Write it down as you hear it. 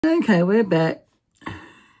Okay, we're back. I'm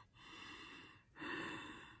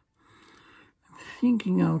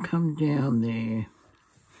thinking I'll come down there.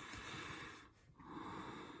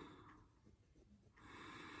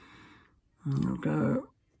 And I'll go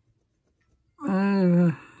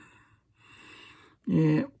over.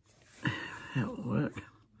 Yeah, that'll work.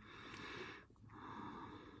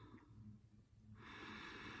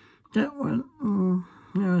 That one,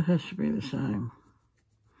 no, it has to be the same.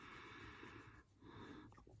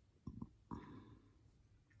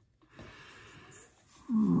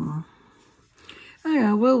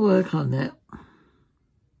 Okay, we'll work on that.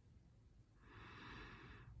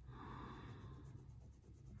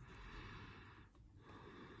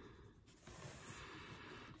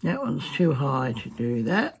 That one's too high to do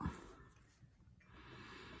that.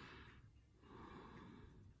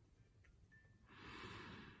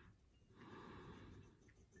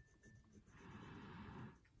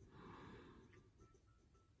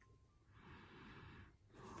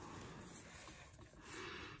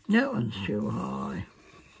 That one's too high.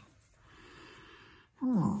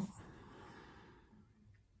 Oh.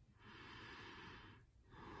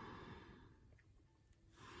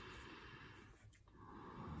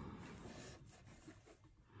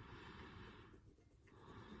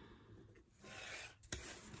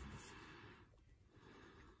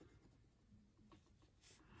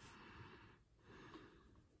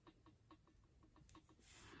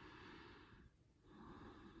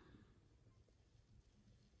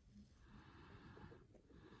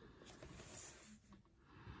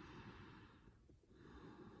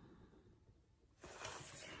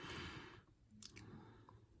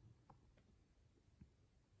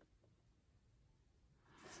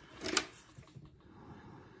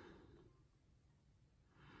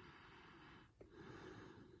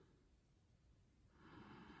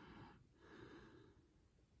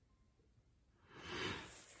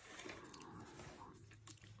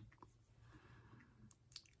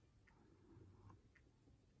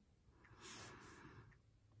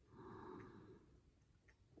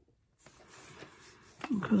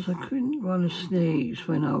 Because I couldn't want to sneeze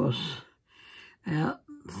when I was out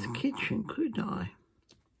the kitchen, could I?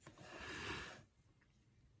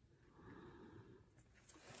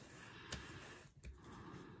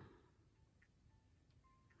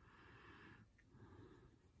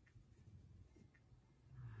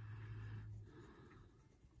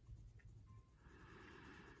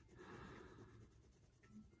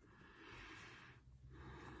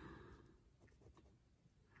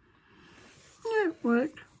 Yeah, it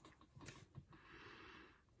worked.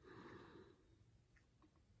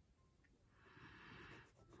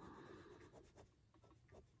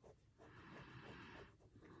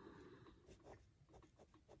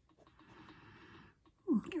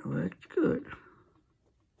 It worked good.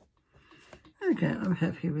 Okay, I'm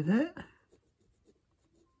happy with that.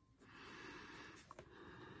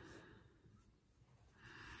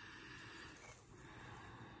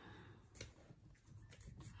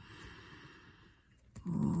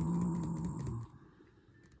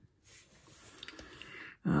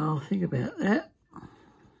 I'll think about that.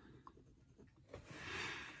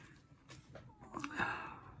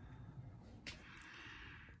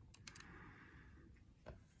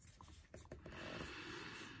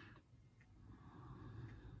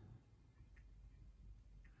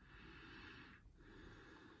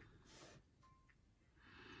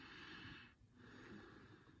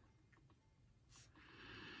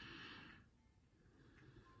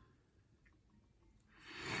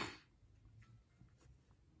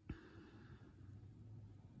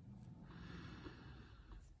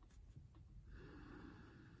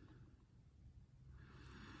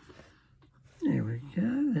 There we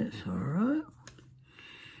go, that's all right.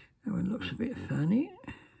 That one looks a bit funny.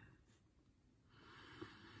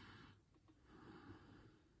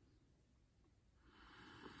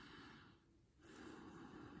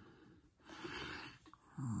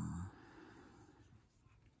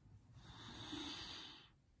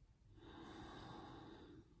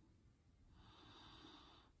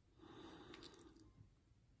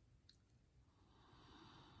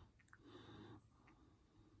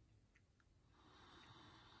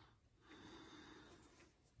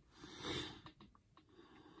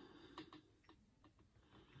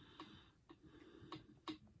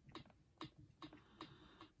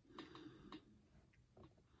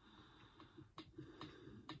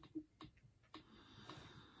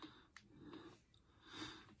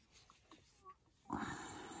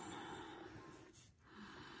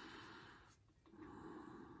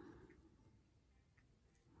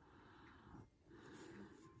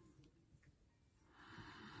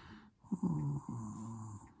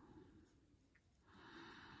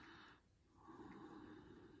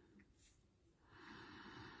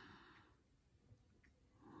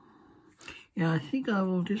 Yeah, I think I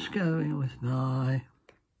will just go in with my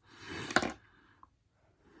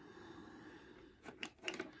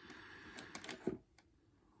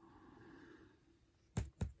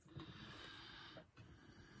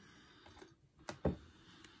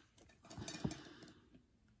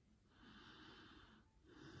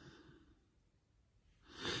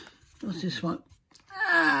what's this one?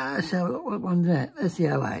 Let's have a look. What one's that? That's the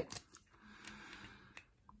 08.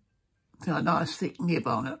 It's got a nice thick nib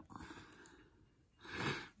on it.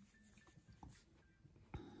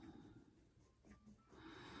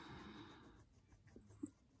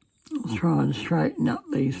 I'll try and straighten up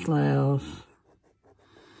these flowers.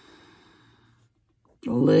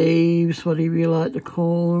 Or leaves, whatever you like to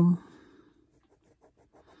call them.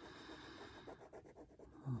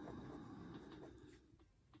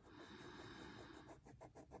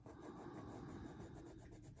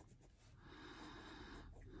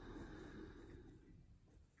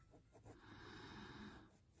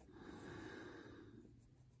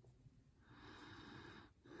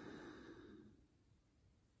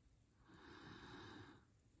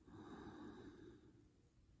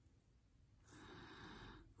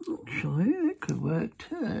 Actually, that could work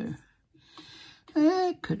too.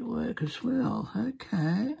 That could work as well.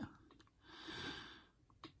 Okay.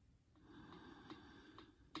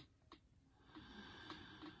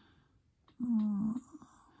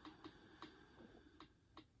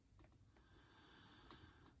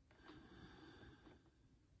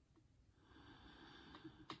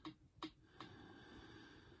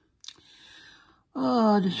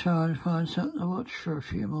 Oh, I'll just try and find something to watch for a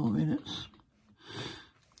few more minutes.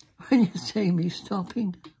 When you see me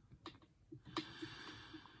stopping.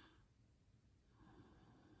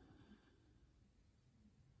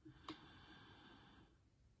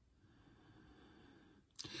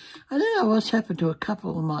 I don't know what's happened to a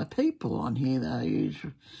couple of my people on here that I use.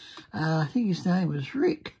 I think his name was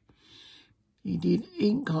Rick. He did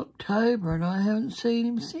Ink October and I haven't seen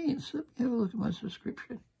him since. Let me have a look at my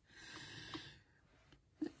subscription.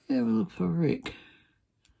 Have a look for Rick.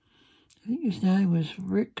 I think his name was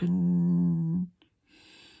Rick and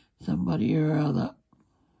somebody or other.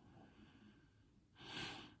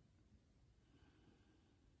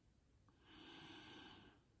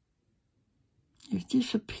 He's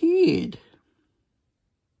disappeared.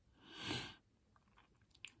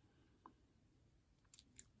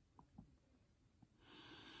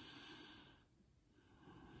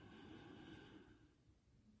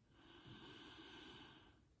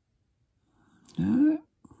 No.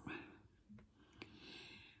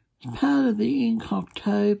 It's part of the Ink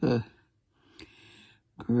October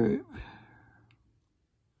group.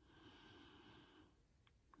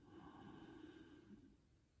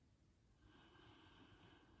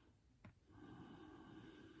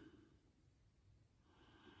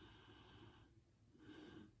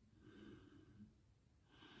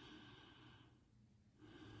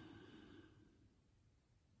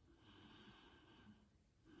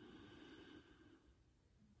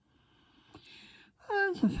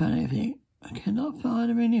 That's a funny thing. I cannot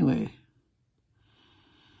find him anywhere.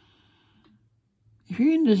 If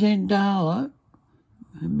you're into Zendala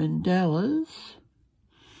and mandalas,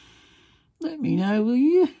 let me know, will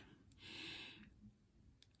you?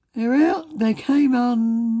 They're out. They came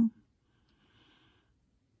on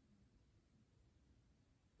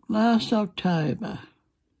last October.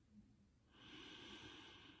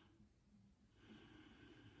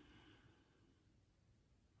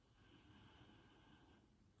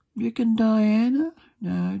 Rick and Diana?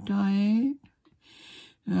 No, Diane?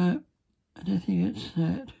 No, I don't think it's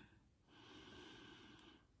that.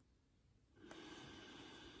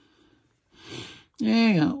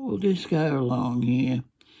 Hang on, we'll just go along here.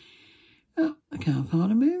 Oh, I can't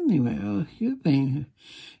find him anywhere. Oh, you've been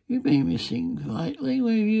missing lately.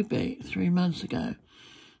 Where have you been? 3 months ago.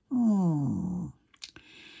 Oh.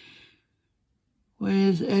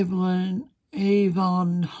 Where's Yvonne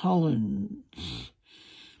Hollins?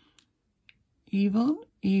 Yvonne?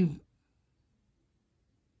 E-V-Y-N-N-E.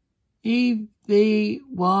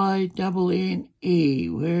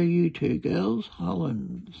 Where are you two girls?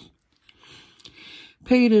 Hollins.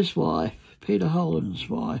 Peter's wife. Peter Holland's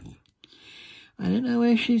wife. I don't know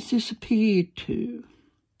where she's disappeared to.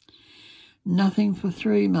 Nothing for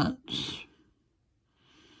 3 months.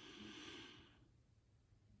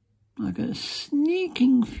 I got a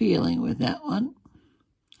sneaking feeling with that one.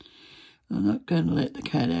 I'm not going to let the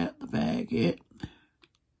cat out the bag yet.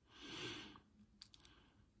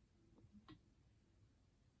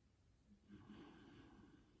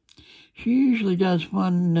 She usually does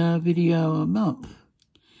one video a month.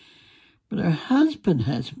 But her husband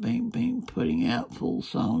hasn't been putting out full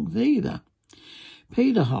songs either.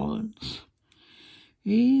 Peter Hollins.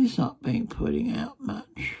 He's not been putting out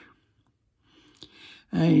much.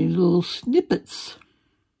 Only little snippets.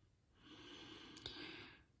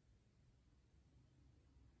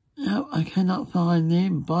 No, I cannot find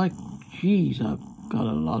them. By geez, I've got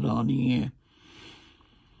a lot on here.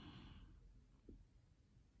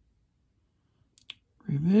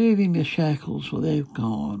 Removing the shackles, well, they've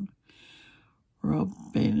gone. Rob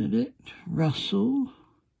Benedict, Russell.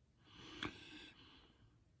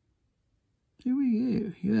 Who are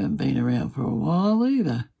you? You haven't been around for a while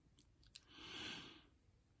either.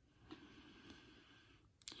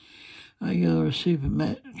 Oh, you're a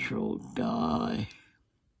supernatural guy.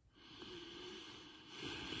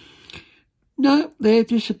 Nope, they've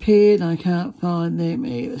disappeared. I can't find them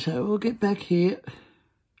either, so we'll get back here.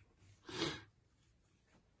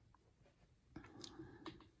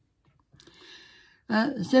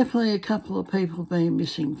 There's definitely a couple of people been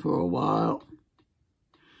missing for a while.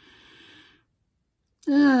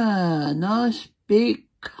 Ah, nice big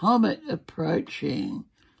comet approaching.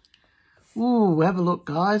 Ooh, have a look,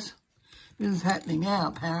 guys. This is happening now,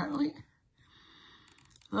 apparently.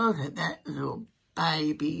 Look at that little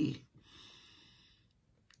baby.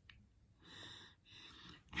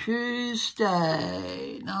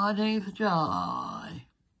 Tuesday, 19th of July.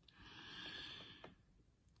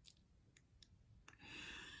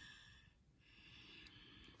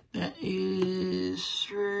 That is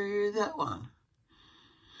through that one.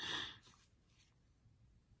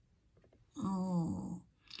 Oh.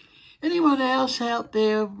 Anyone else out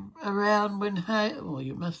there around when well,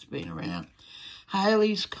 you must have been around.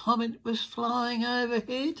 Halley's Comet was flying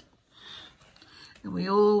overhead, and we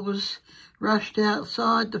all was rushed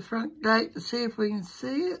outside the front gate to see if we can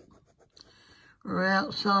see it. Or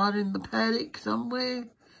outside in the paddock somewhere.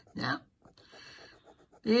 No.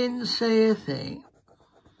 Didn't see a thing.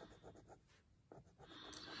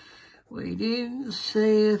 We didn't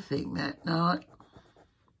see a thing that night.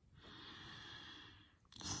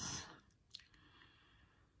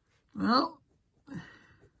 Well,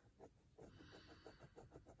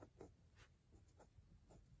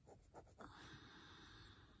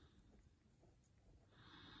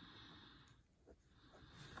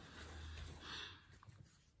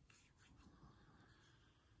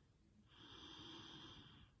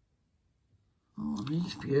 oh,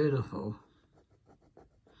 he's beautiful.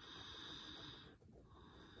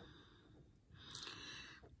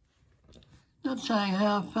 Not saying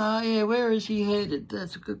how far, yeah, where is he headed?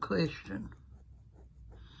 That's a good question.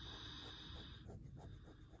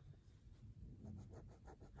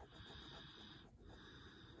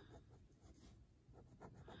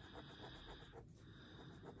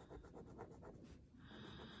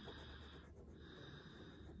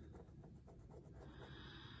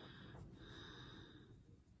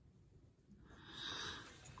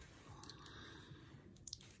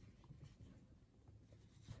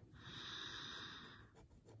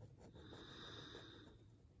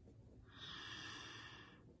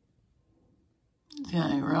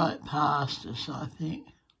 Going right past us, I think.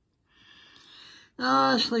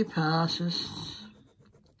 Nicely past us.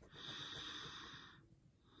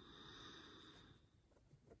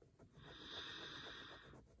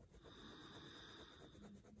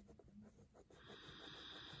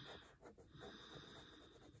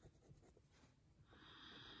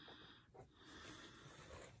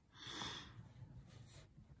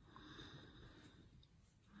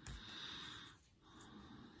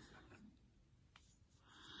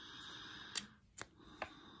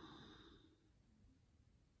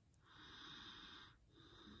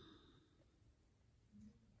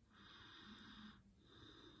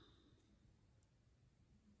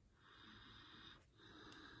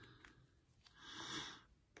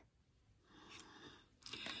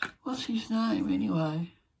 What's his name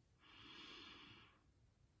anyway?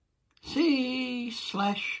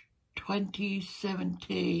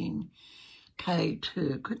 C/2017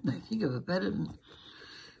 K2. Couldn't they think of a better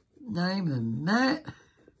name than that?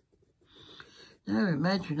 No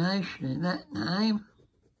imagination in that name.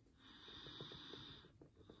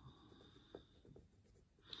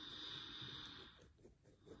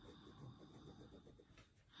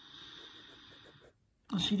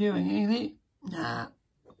 What's he doing? Anything? Nah.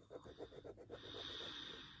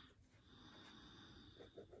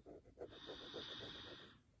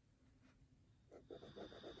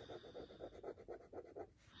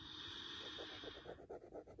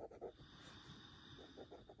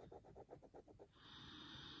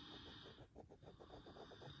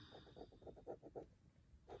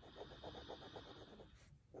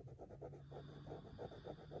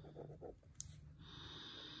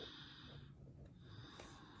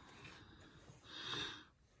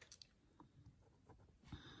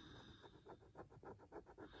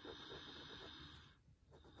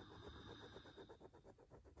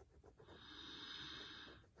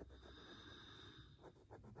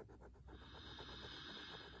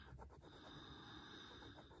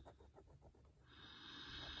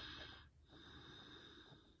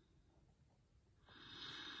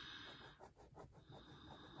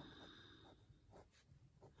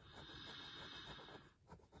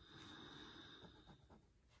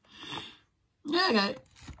 Okay.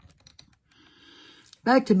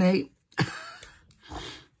 Back to me.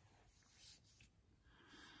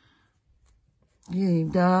 Getting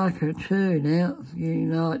darker too now. It's getting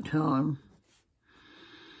night time.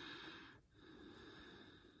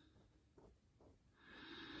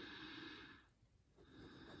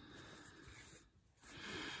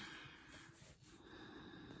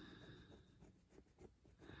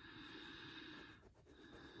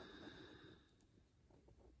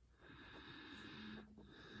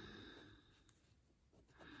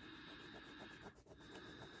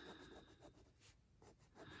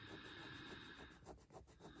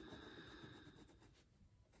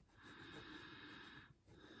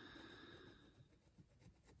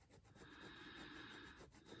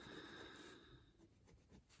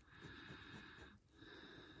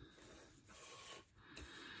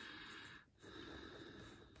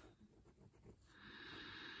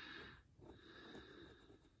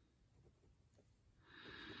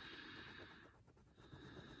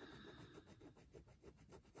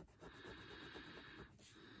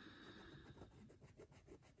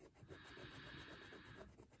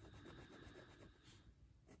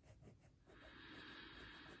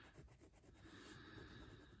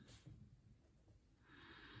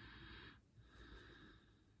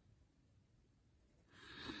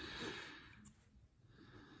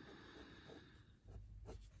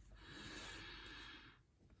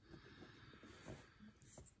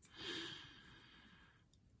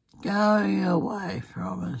 Going away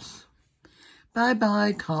from us.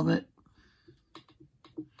 Bye-bye, comet.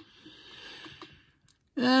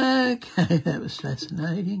 Okay, that was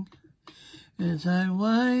fascinating in its own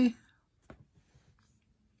way.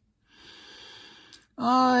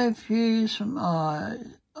 Views from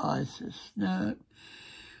ISIS. No.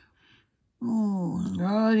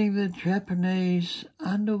 Riding the Japanese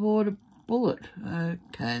underwater bullet.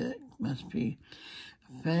 Okay, that must be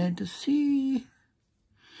a fantasy.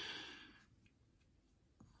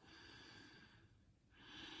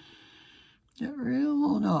 Is that real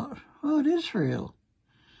or not? Oh, it is real.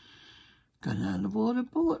 Got an underwater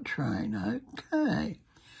bullet train. Okay.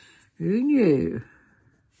 Who knew?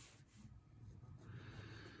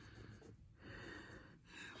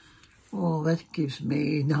 Well, that gives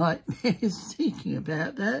me nightmares thinking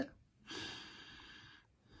about that.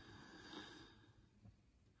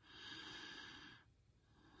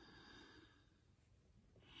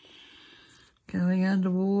 Going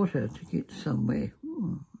underwater to get somewhere.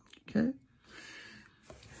 Okay.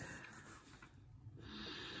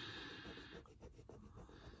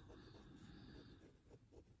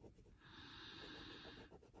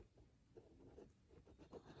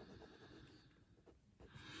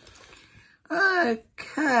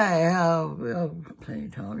 Okay, I've plenty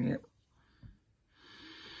of time yet.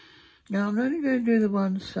 Now I'm only going to do the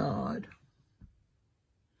one side.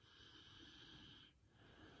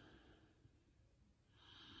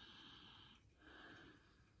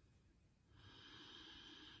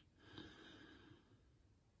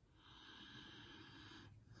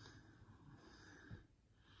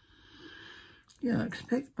 Yeah, I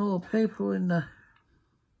expect more people in the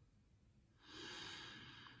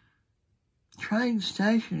train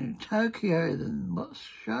station in Tokyo than what's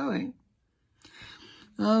showing.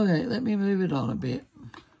 Okay, let me move it on a bit.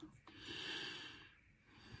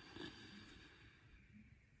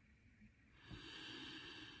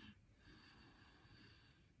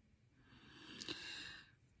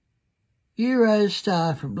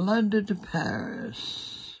 Eurostar from London to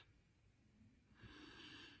Paris.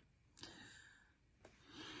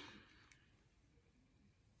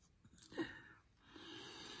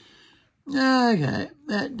 Okay,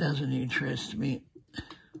 that doesn't interest me.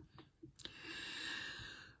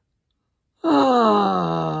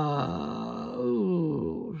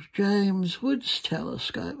 James Woods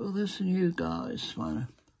Telescope. Well, this is a new guy's one.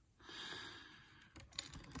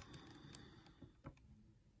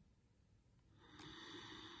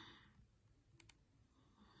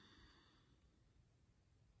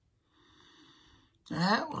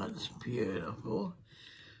 That one's beautiful.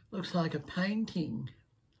 Looks like a painting.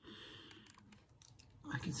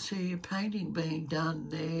 I can see a painting being done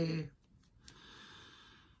there.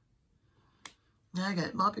 Okay,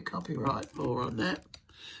 it might be copyright law on that.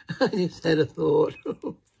 I just had a thought.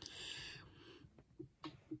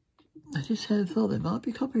 There might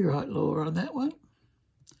be copyright law on that one.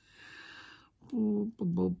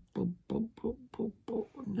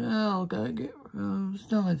 Now I'll go get, it's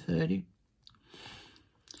 9:30.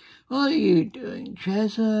 What are you doing,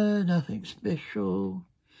 Jazza? Nothing special.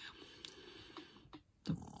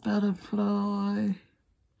 The butterfly. I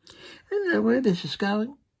don't know where this is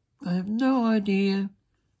going. I have no idea.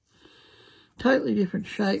 totally different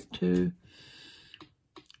shape to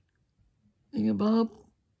Thingabob.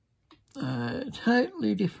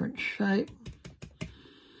 Totally different shape.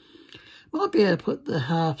 Might be able to put the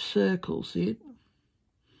half circles in.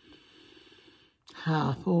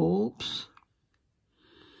 Half orbs.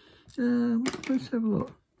 Let's have a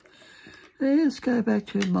look. Let's go back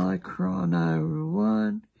to my chrono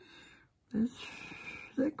one. Is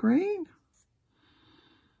that green?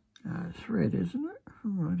 It's red, isn't it?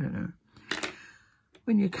 Oh, I don't know.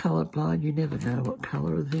 When you're colourblind, you never know what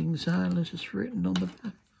colour things are unless it's written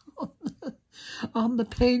on the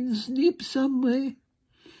pen's nib somewhere.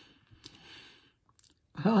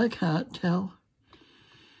 I can't tell.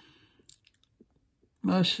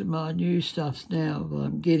 Most of my new stuff now that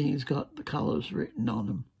I'm getting has got the colours written on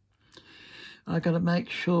them. I've got to make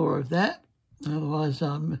sure of that, otherwise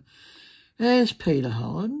there's Peter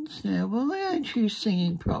Hollins. Now, why aren't you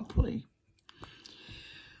singing properly?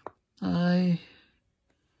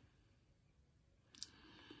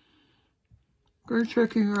 Go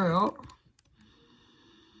checking her out.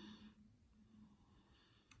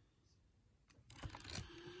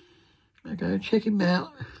 I go check him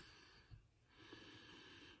out.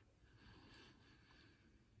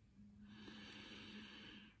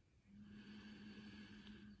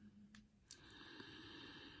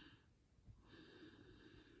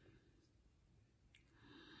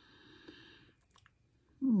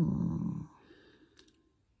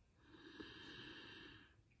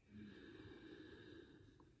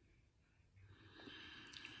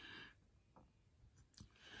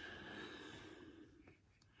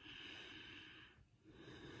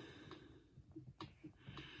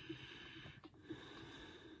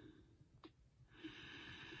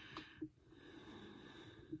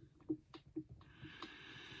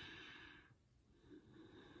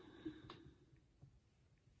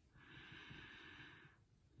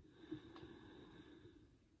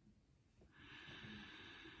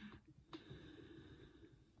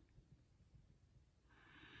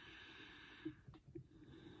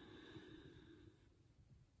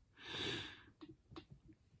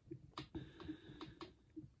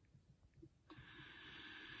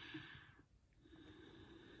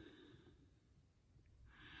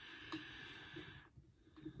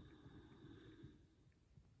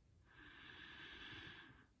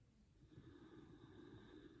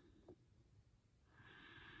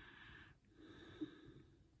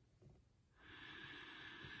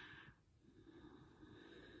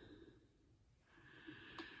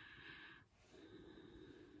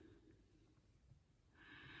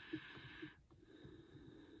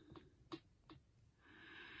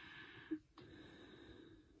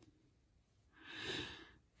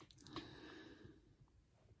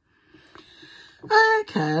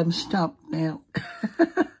 Okay, I'm stumped now.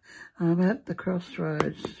 I'm at the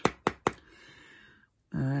crossroads.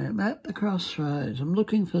 I'm at the crossroads. I'm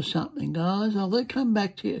looking for something, guys. I'll come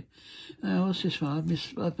back to you. What's this one?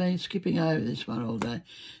 I've been skipping over this one all day.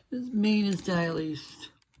 This is Mina's Dailies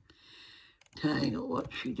Tangle.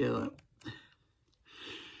 What's she doing?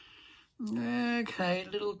 Okay,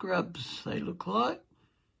 little grubs, they look like.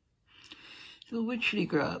 Little witchetty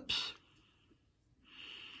grubs.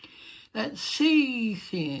 That sea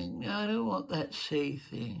thing. I don't want that sea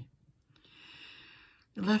thing.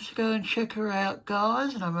 You'll have to go and check her out,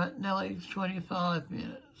 guys, and I'm at nearly 25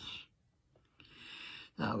 minutes.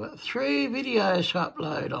 Now, I've got 3 videos to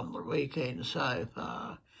upload on the weekend so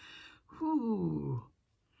far. Whew.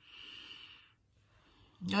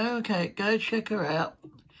 Okay, go check her out.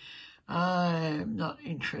 I'm not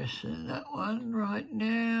interested in that one right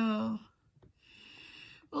now.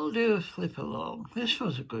 We'll do a flip along. This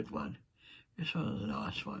was a good one. This one was a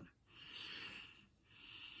nice one.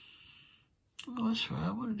 Oh, that's right.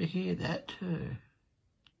 I wanted to hear that too.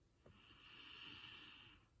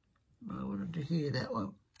 I wanted to hear that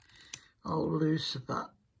one. Old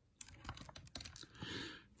Lucifer.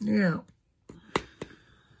 Now,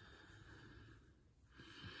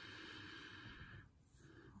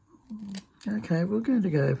 okay, we're going to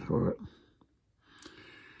go for it.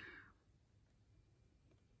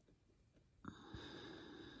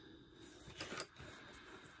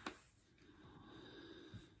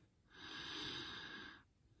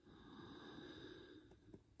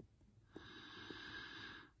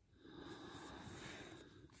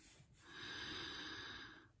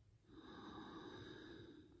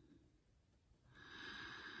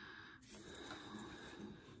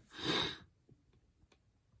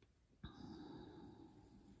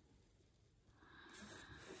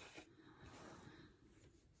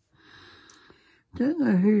 Don't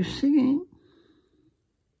know who's singing.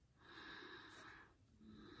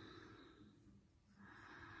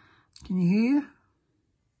 Can you hear?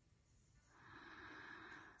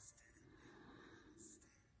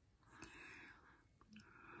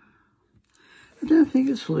 I don't think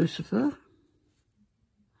it's Lucifer.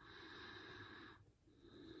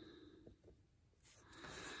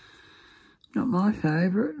 Not my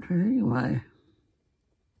favourite, anyway.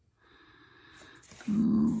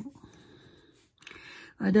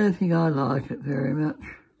 I don't think I like it very much.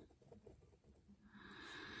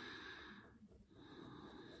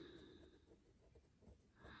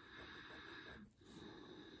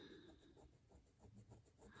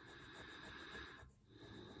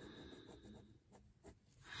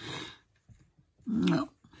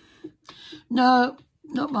 No,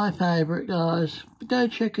 not my favourite, guys. But go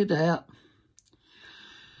check it out.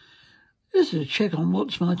 This is a check on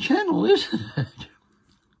what's my channel, isn't it?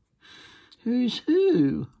 Who's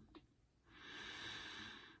who?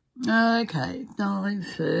 Okay,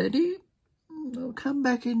 9:30. I'll come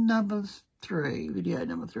back in number 3, video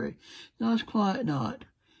number 3. Nice quiet night.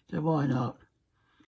 So why not?